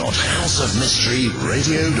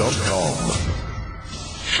www.houseofmysteryradio.com.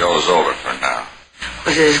 Show's over for now.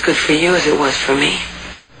 Was it as good for you as it was for me?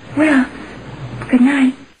 Well, good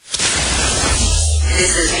night.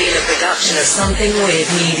 This has been a production of Something Weird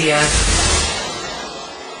Media.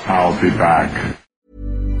 I'll be back.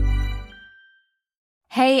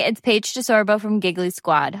 Hey, it's Paige DeSorbo from Giggly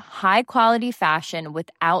Squad. High quality fashion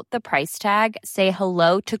without the price tag. Say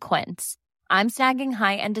hello to Quince. I'm snagging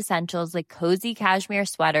high-end essentials like cozy cashmere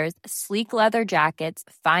sweaters, sleek leather jackets,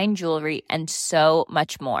 fine jewelry, and so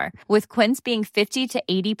much more. With Quince being 50 to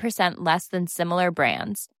 80% less than similar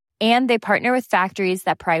brands. And they partner with factories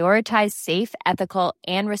that prioritize safe, ethical,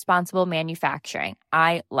 and responsible manufacturing.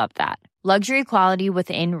 I love that. Luxury quality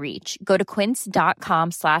within reach. Go to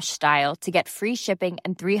quince.com/style to get free shipping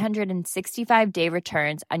and 365-day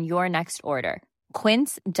returns on your next order.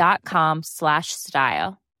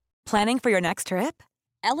 Quince.com/style. Planning for your next trip?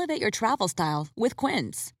 Elevate your travel style with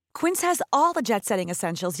Quince. Quince has all the jet-setting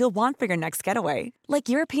essentials you'll want for your next getaway, like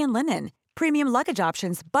European linen, premium luggage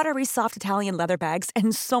options, buttery soft Italian leather bags,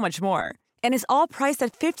 and so much more. And is all priced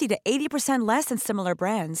at 50 to 80% less than similar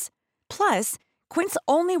brands. Plus, Quince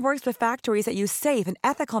only works with factories that use safe and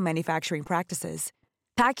ethical manufacturing practices.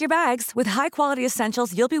 Pack your bags with high-quality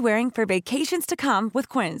essentials you'll be wearing for vacations to come with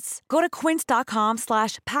Quince. Go to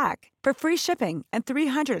quince.com/pack for free shipping and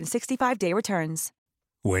 365-day returns.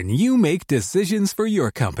 When you make decisions for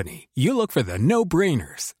your company, you look for the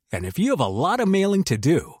no-brainers. And if you have a lot of mailing to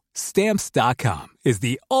do, Stamps.com is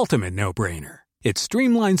the ultimate no-brainer. It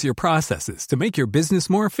streamlines your processes to make your business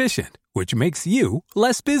more efficient, which makes you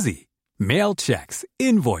less busy. Mail checks,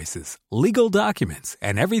 invoices, legal documents,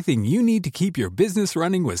 and everything you need to keep your business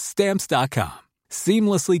running with Stamps.com.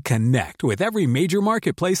 Seamlessly connect with every major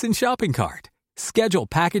marketplace and shopping cart. Schedule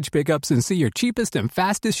package pickups and see your cheapest and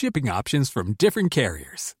fastest shipping options from different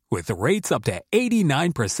carriers. With rates up to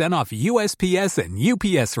 89% off USPS and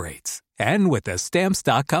UPS rates. And with the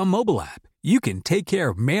Stamps.com mobile app, you can take care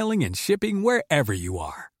of mailing and shipping wherever you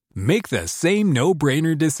are. Make the same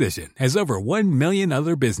no-brainer decision as over 1 million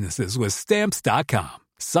other businesses with Stamps.com.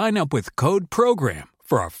 Sign up with code PROGRAM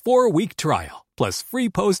for a 4-week trial, plus free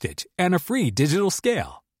postage and a free digital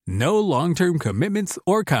scale. No long-term commitments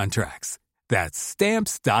or contracts. That's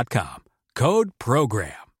Stamps.com. Code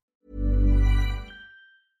PROGRAM.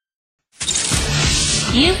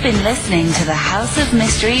 You've been listening to the House of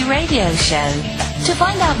Mystery radio show. To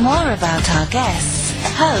find out more about our guests,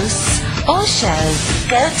 hosts, or shows,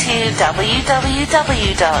 go to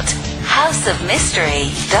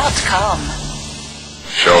www.houseofmystery.com.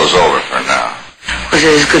 Show's over for now. Was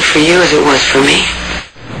it as good for you as it was for me?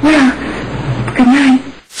 Well, good night.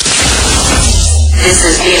 This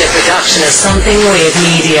has been a production of Something Weird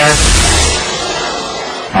Media.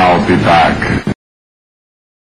 I'll be back.